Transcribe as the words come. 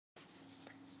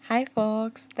Hi,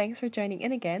 folks. Thanks for joining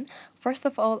in again. First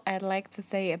of all, I'd like to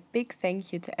say a big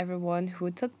thank you to everyone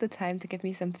who took the time to give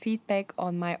me some feedback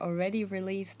on my already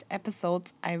released episodes.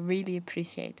 I really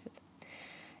appreciate it.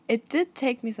 It did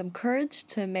take me some courage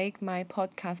to make my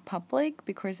podcast public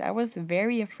because I was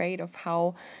very afraid of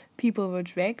how people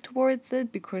would react towards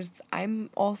it because I'm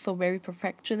also very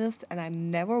perfectionist and I'm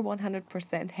never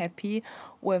 100% happy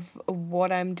with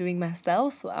what I'm doing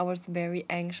myself. So I was very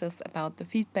anxious about the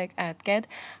feedback I'd get.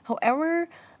 However,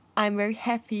 I'm very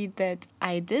happy that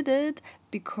I did it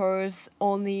because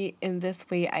only in this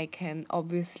way I can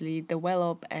obviously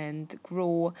develop and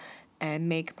grow and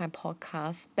make my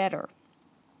podcast better.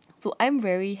 So I'm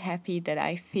very happy that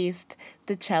I faced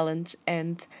the challenge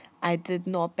and I did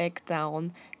not back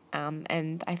down.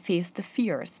 And I faced the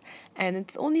fears. And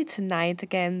it's only tonight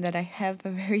again that I have a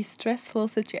very stressful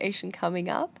situation coming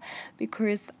up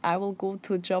because I will go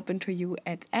to a job interview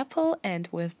at Apple. And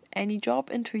with any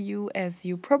job interview, as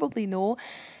you probably know,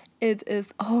 it is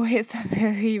always a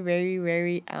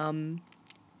very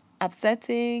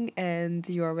upsetting and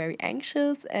you're very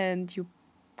anxious and you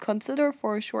consider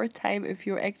for a short time if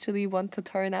you actually want to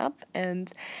turn up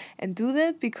and do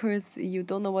that because you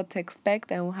don't know what to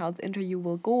expect and how the interview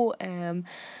will go.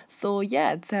 So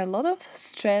yeah, it's a lot of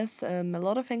stress, a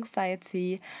lot of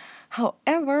anxiety.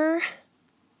 However,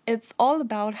 it's all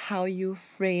about how you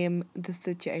frame the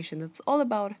situation. It's all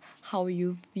about how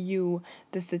you view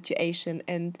the situation,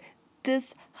 and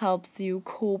this helps you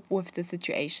cope with the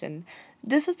situation.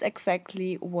 This is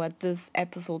exactly what this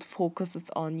episode focuses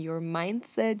on: your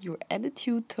mindset, your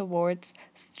attitude towards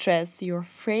stress, your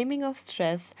framing of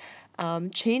stress,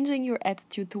 changing your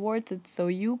attitude towards it so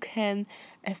you can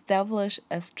establish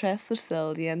a stress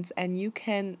resilience and you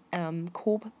can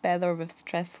cope better with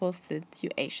stressful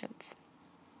situations.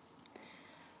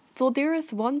 So there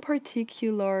is one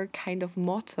particular kind of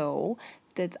motto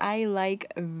that I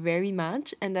like very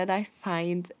much and that I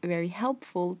find very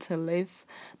helpful to live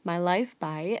my life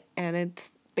by, and it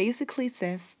basically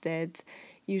says that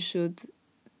you should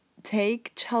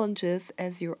take challenges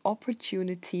as your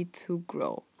opportunity to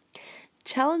grow.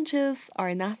 Challenges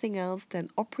are nothing else than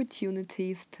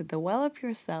opportunities to develop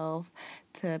yourself,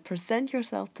 to present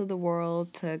yourself to the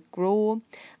world, to grow.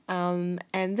 And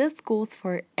this goes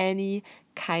for any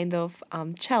kind of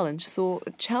challenge. So,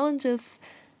 challenges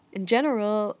in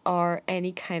general are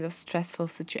any kind of stressful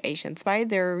situations, right?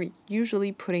 They're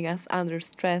usually putting us under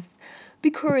stress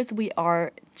because we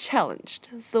are challenged.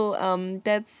 So,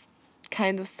 that's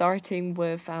kind of starting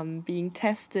with being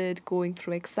tested, going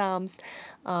through exams,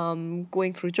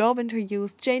 going through job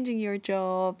interviews, changing your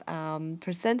job,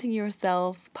 presenting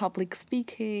yourself, public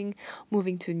speaking,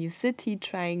 moving to a new city,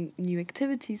 trying new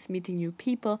activities, meeting new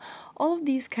people, all of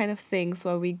these kind of things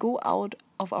where we go out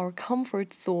of our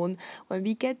comfort zone, when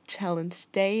we get challenged,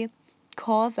 they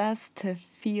cause us to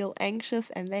feel anxious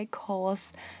and they cause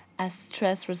a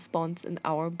stress response in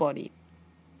our body.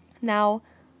 Now,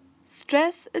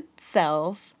 stress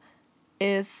itself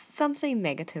is something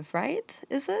negative, right?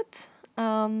 Is it?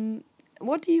 Um,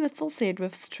 what do you associate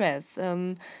with stress?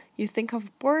 You think of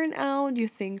burnout, you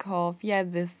think of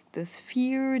this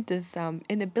fear, this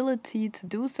inability to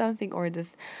do something, or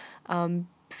this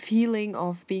feeling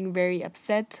of being very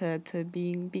upset to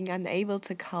being unable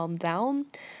to calm down.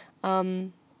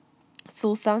 Um,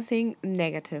 so something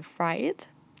negative, right?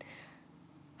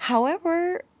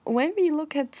 However, when we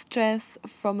look at stress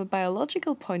from a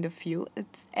biological point of view,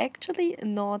 it's actually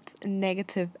not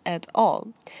negative at all.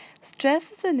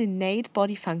 Stress is an innate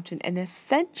body function, an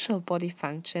essential body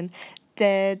function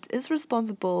that is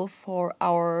responsible for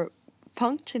our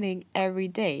functioning every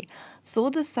day. So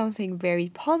it is something very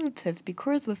positive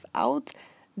because without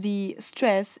the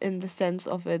stress in the sense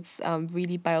of its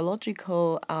really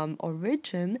biological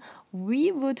origin,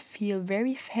 we would feel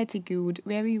very fatigued,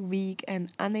 very weak,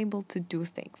 and unable to do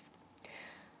things.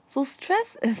 So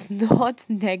stress is not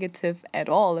negative at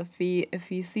all if we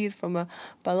see it from a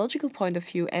biological point of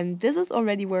view, and this is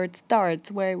already where it starts,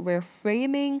 where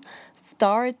framing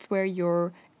starts, where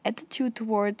your attitude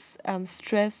towards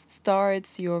stress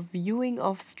starts, your viewing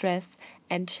of stress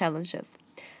and challenges.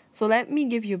 So let me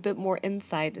give you a bit more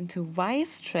insight into why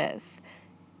stress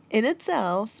in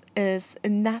itself is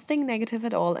nothing negative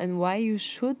at all and why you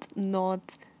should not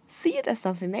see it as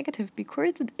something negative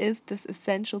because it is this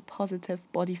essential positive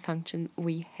body function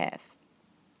we have.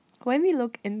 When we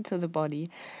look into the body,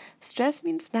 stress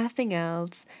means nothing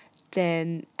else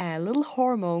than a little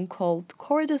hormone called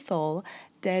cortisol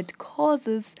that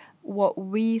causes what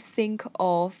we think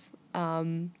of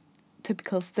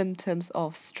typical symptoms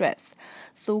of stress.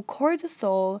 So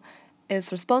cortisol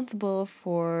is responsible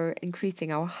for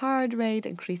increasing our heart rate,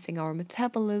 increasing our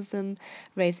metabolism,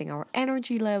 raising our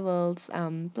energy levels,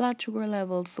 blood sugar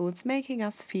levels. So it's making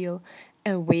us feel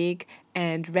awake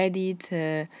and ready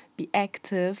to be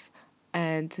active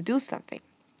and to do something.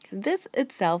 This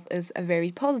itself is a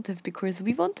very positive because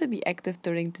we want to be active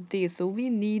during the day, so we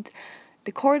need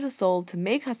the cortisol to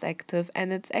make us active,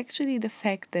 and it's actually the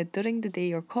fact that during the day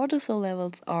your cortisol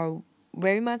levels are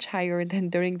very much higher than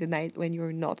during the night when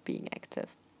you're not being active.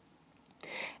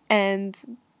 And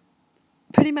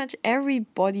pretty much every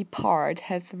body part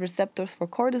has receptors for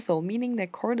cortisol, meaning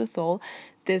that cortisol,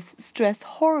 this stress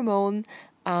hormone,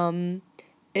 um,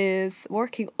 is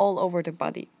working all over the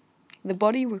body. The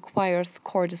body requires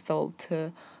cortisol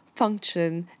to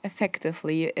function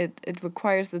effectively. It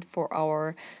requires it for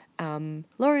our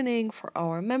learning, for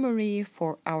our memory,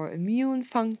 for our immune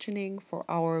functioning, for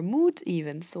our mood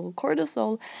even. So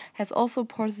cortisol has also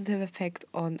positive effect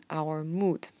on our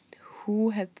mood. Who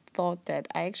had thought that?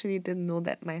 I actually didn't know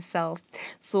that myself.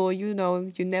 So you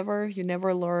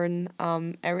never learn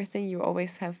everything. You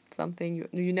always have something.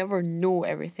 You never know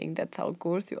everything. That's how it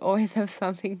goes. You always have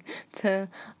something to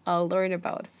learn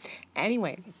about.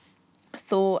 Anyway,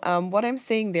 so what I'm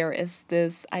saying there is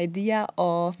this idea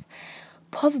of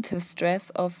positive stress,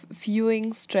 of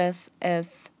viewing stress as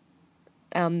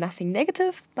nothing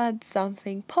negative, but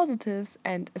something positive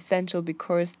and essential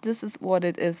because this is what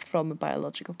it is from a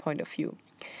biological point of view.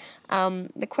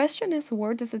 The question is,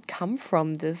 where does it come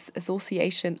from, this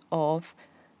association of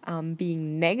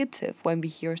being negative when we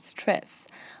hear stress?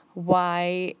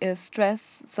 Why is stress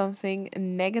something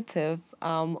negative?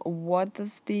 What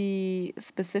does the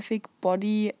specific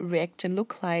body reaction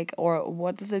look like, or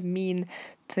what does it mean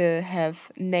to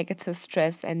have negative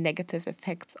stress and negative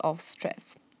effects of stress?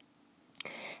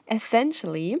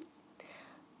 Essentially,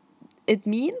 it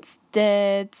means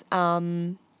that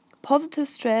positive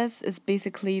stress is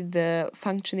basically the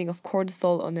functioning of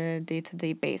cortisol on a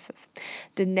day-to-day basis.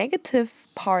 The negative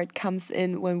part comes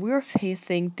in when we're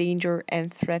facing danger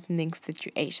and threatening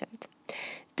situations.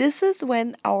 This is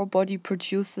when our body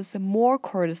produces more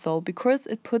cortisol because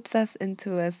it puts us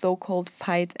into a so-called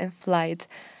fight and flight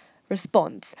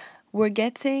response. We're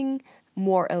getting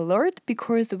more alert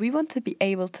because we want to be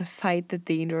able to fight the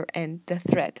danger and the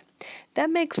threat. That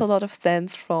makes a lot of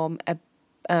sense from a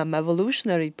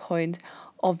evolutionary point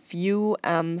of view.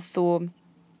 So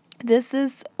this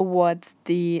is what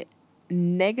the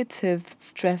negative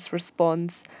stress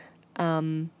response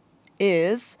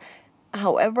is.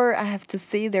 However, I have to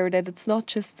say there that it's not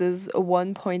just this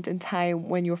one point in time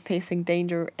when you're facing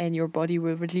danger and your body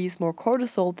will release more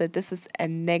cortisol that this is a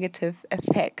negative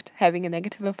effect, having a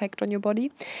negative effect on your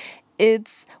body.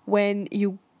 It's when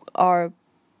you are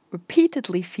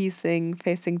repeatedly facing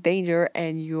danger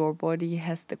and your body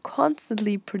has to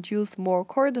constantly produce more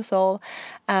cortisol.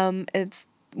 It's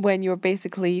when you're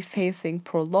basically facing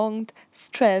prolonged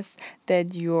stress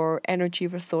that your energy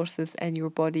resources and your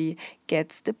body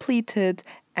gets depleted.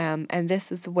 And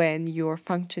this is when your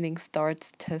functioning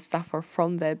starts to suffer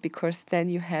from that because then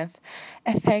you have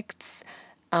effects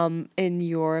in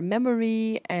your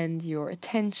memory and your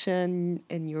attention,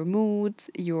 in your mood,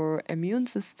 your immune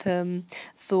system.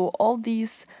 So all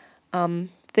these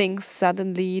things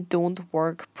suddenly don't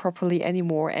work properly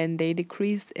anymore and they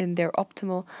decrease in their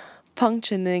optimal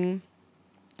functioning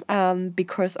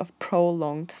because of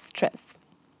prolonged stress.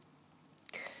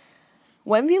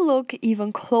 When we look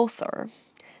even closer,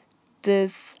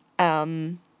 this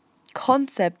um,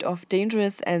 concept of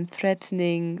dangerous and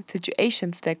threatening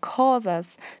situations that cause us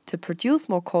to produce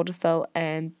more cortisol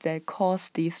and that cause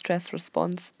the stress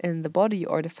response in the body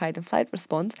or the fight and flight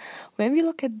response, when we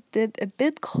look at it a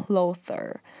bit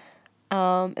closer,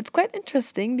 it's quite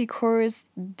interesting because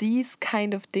these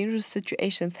kind of dangerous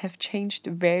situations have changed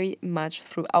very much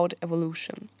throughout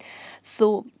evolution.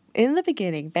 So, in the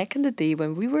beginning, back in the day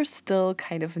when we were still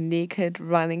kind of naked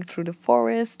running through the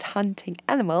forest hunting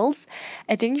animals,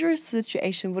 a dangerous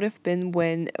situation would have been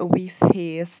when we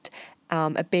faced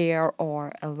a bear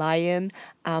or a lion.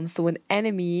 So, an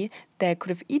enemy that could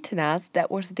have eaten us, that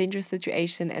was a dangerous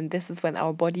situation, and this is when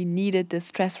our body needed the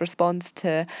stress response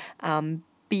to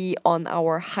be on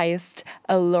our highest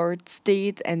alert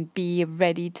state and be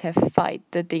ready to fight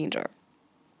the danger.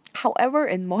 However,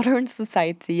 in modern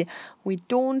society, we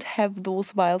don't have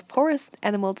those wild forest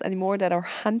animals anymore that are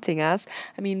hunting us.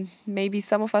 I mean, maybe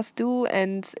some of us do,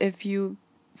 and if you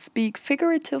speak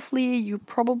figuratively, you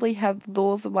probably have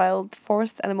those wild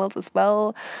forest animals as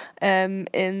well in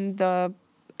the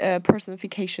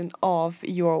personification of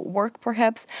your work,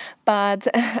 perhaps. But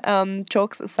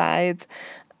jokes aside,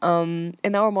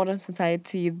 In our modern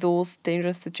society, those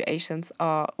dangerous situations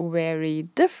are very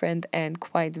different and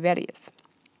quite various.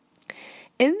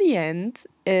 In the end,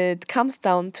 it comes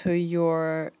down to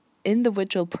your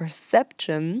individual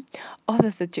perception of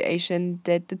the situation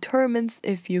that determines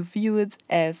if you view it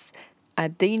as a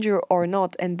danger or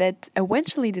not, and that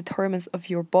eventually determines if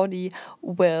your body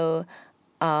will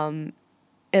um,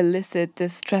 elicit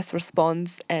this stress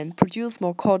response and produce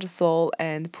more cortisol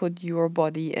and put your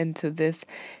body into this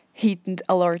heightened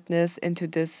alertness, into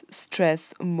this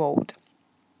stress mode.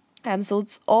 So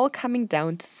it's all coming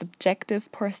down to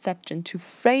subjective perception, to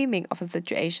framing of a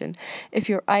situation, if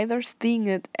you're either seeing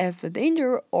it as a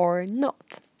danger or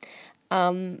not.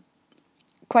 Um,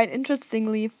 Quite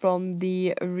interestingly, from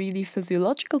the really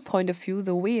physiological point of view,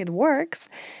 the way it works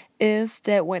is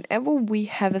that whenever we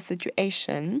have a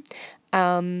situation,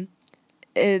 um,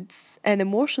 it's an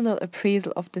emotional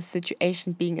appraisal of the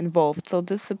situation being involved. So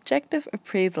the subjective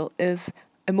appraisal is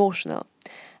emotional.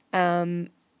 Um,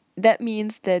 that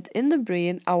means that in the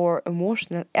brain, our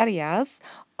emotional areas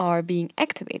are being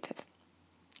activated.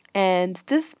 And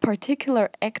this particular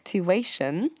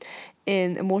activation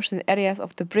in emotional areas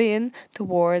of the brain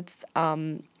towards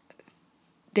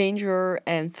danger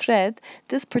and threat,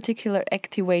 this particular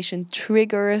activation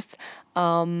triggers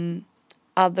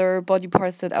other body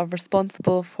parts that are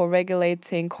responsible for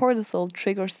regulating cortisol,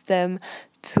 triggers them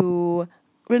to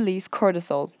release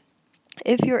cortisol.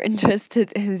 If you're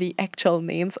interested in the actual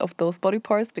names of those body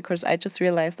parts, because I just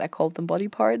realized I called them body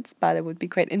parts, but it would be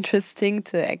quite interesting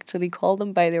to actually call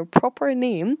them by their proper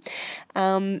name.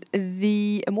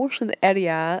 The emotional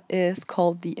area is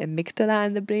called the amygdala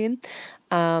in the brain.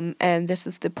 And this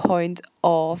is the point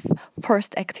of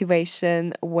first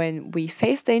activation when we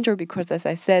face danger, because, as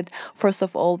I said, first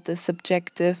of all, the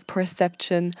subjective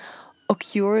perception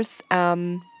occurs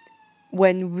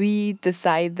when we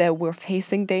decide that we're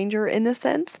facing danger in a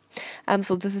sense.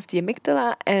 So this is the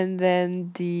amygdala, and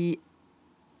then the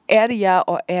area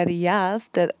or areas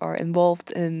that are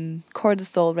involved in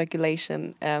cortisol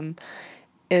regulation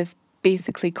is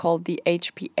basically called the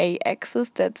HPA axis.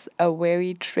 That's a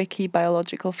very tricky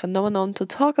biological phenomenon to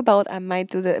talk about. I might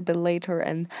do that a bit later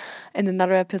and in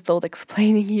another episode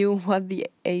explaining you what the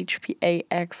HPA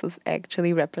axis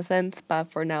actually represents.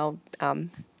 But for now,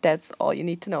 that's all you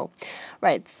need to know.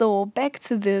 Right, so back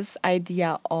to this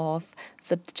idea of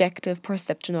subjective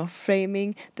perception or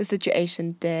framing the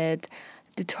situation that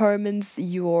determines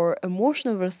your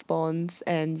emotional response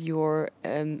and your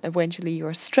eventually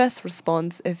your stress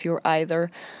response, if you're either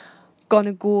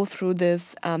gonna go through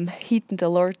this heightened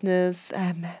alertness,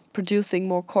 producing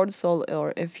more cortisol,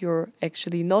 or if you're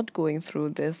actually not going through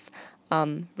this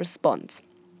response.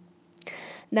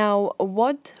 Now,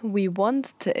 what we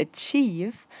want to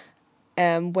achieve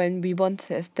when we want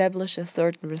to establish a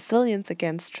certain resilience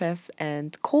against stress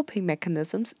and coping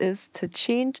mechanisms is to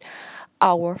change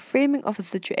our framing of a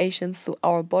situation so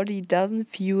our body doesn't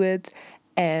view it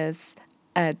as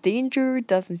a danger,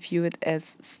 doesn't view it as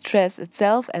stress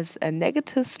itself, as a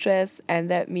negative stress,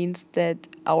 and that means that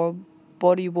our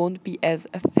body won't be as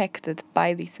affected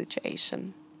by the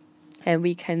situation. And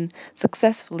we can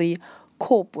successfully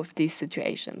cope with these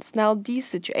situations. Now, these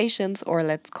situations, or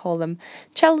let's call them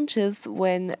challenges,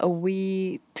 when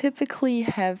we typically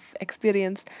have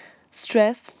experienced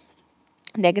stress,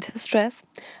 negative stress,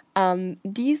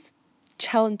 these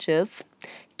challenges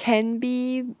can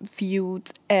be viewed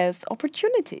as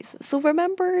opportunities. So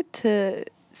remember to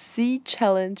see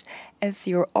challenge as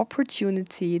your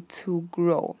opportunity to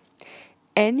grow.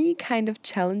 Any kind of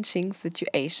challenging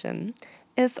situation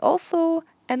is also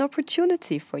an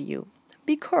opportunity for you,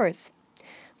 because,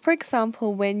 for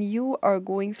example, when you are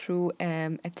going through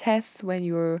a test, when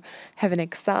you have an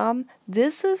exam,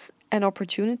 this is an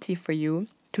opportunity for you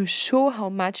to show how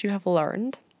much you have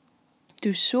learned,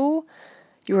 to show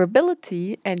your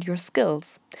ability and your skills.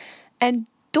 And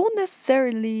don't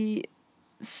necessarily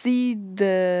see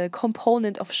the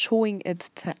component of showing it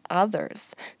to others,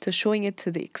 to showing it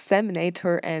to the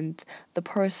examinator and the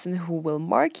person who will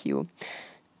mark you.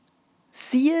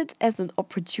 See it as an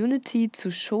opportunity to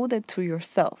show that to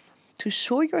yourself, to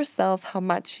show yourself how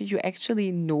much you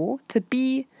actually know, to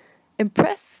be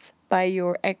impressed by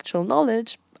your actual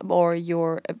knowledge or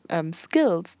your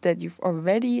skills that you've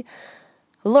already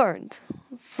learned.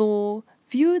 So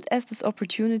view it as this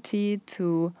opportunity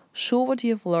to show what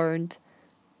you have learned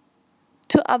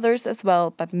to others as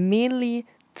well, but mainly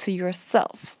to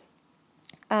yourself.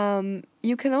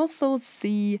 You can also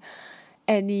see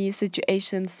any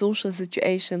situations, social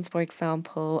situations, for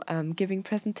example, giving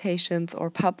presentations or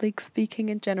public speaking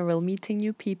in general, meeting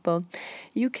new people,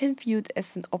 you can view it as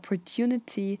an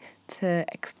opportunity to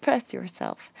express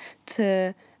yourself,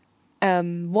 to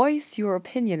voice your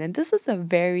opinion. And this is a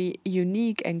very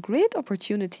unique and great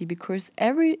opportunity because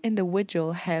every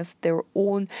individual has their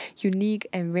own unique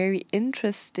and very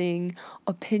interesting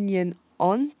opinion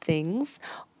on things.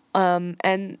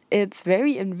 And it's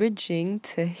very enriching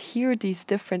to hear these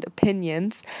different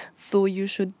opinions. So you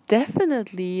should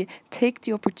definitely take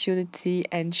the opportunity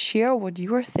and share what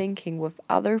you're thinking with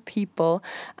other people.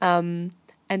 And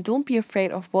don't be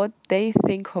afraid of what they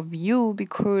think of you,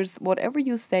 because whatever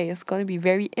you say is going to be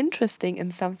very interesting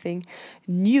and something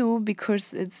new,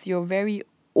 because it's your very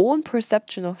own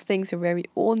perception of things, your very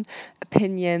own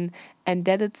opinion, and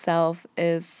that itself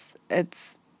is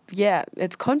it's yeah,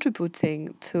 it's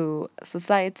contributing to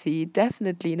society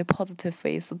definitely in a positive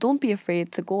way. So don't be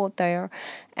afraid to go out there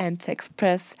and to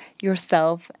express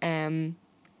yourself. And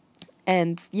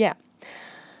yeah,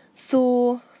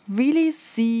 so really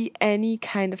try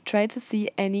to see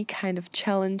any kind of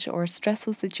challenge or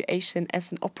stressful situation as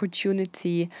an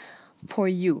opportunity for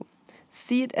you.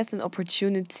 See it as an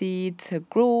opportunity to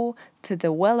grow, to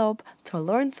develop, to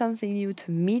learn something new,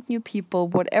 to meet new people,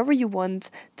 whatever you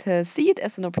want, to see it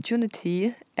as an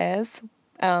opportunity as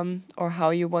or how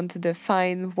you want to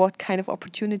define what kind of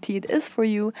opportunity it is for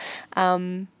you.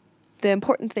 The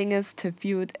important thing is to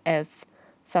view it as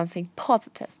something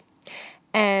positive.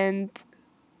 And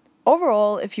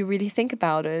overall, if you really think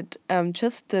about it,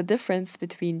 just the difference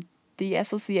between the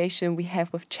association we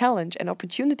have with challenge and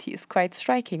opportunity is quite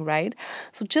striking, right?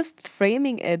 So just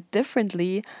framing it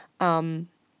differently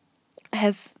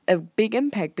has a big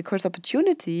impact, because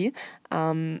opportunity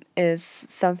is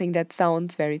something that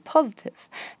sounds very positive,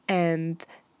 and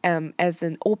as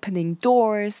in opening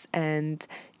doors and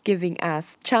giving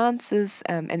us chances,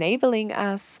 enabling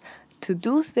us to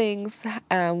do things,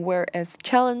 whereas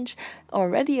challenge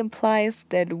already implies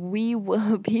that we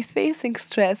will be facing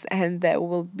stress and that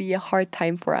will be a hard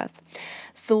time for us.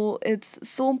 So it's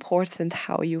so important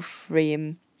how you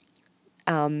frame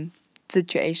um,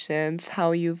 situations,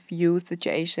 how you view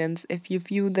situations, if you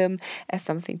view them as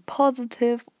something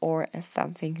positive or as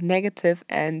something negative,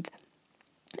 and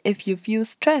if you view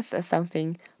stress as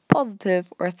something positive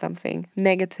or something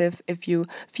negative, if you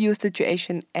view a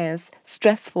situation as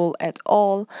stressful at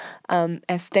all,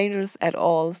 as dangerous at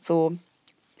all. So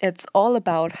it's all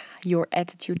about your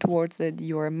attitude towards it,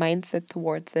 your mindset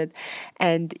towards it,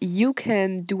 and you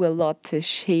can do a lot to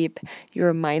shape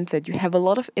your mindset. You have a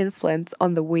lot of influence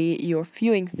on the way you're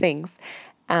viewing things.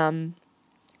 Um,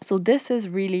 so this is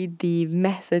really the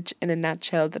message in a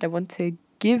nutshell that I want to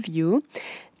give you,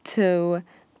 to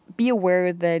be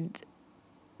aware that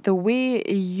the way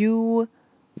you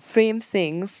frame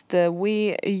things, the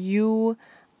way you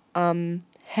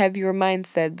have your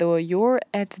mindset, though your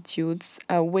attitudes,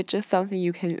 which is something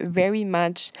you can very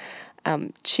much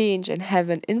change and have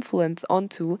an influence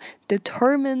onto,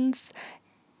 determines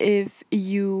if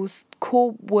you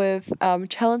cope with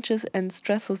challenges and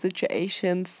stressful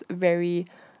situations very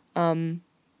um,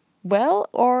 well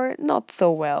or not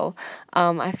so well.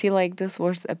 I feel like this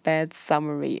was a bad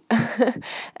summary.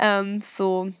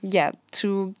 So yeah,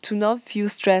 to not view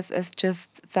stress as just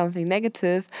something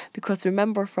negative, because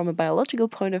remember, from a biological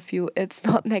point of view, it's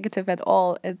not negative at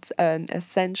all. It's an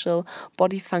essential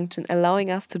body function,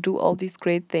 allowing us to do all these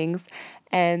great things.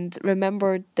 And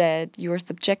remember that your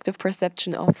subjective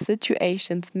perception of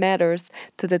situations matters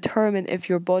to determine if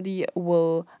your body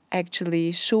will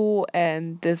actually show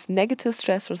and this negative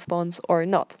stress response or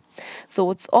not. So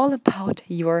it's all about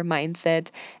your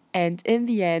mindset. And in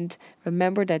the end,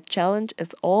 remember that challenge is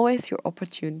always your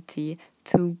opportunity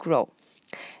to grow.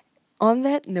 On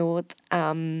that note,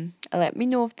 let me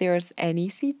know if there's any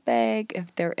feedback,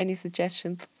 if there are any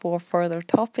suggestions for further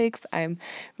topics. I'm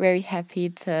very happy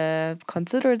to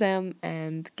consider them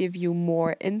and give you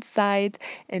more insight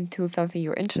into something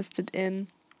you're interested in.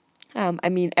 I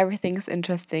mean, everything is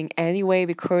interesting anyway,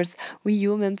 because we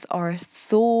humans are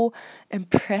so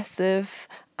impressive,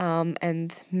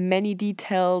 and many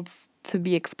details to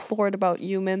be explored about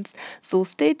humans. So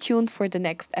stay tuned for the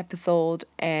next episode,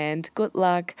 and good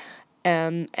luck,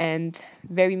 and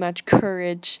very much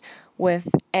courage with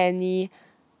any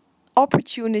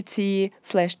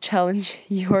opportunity/challenge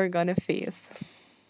you're gonna face.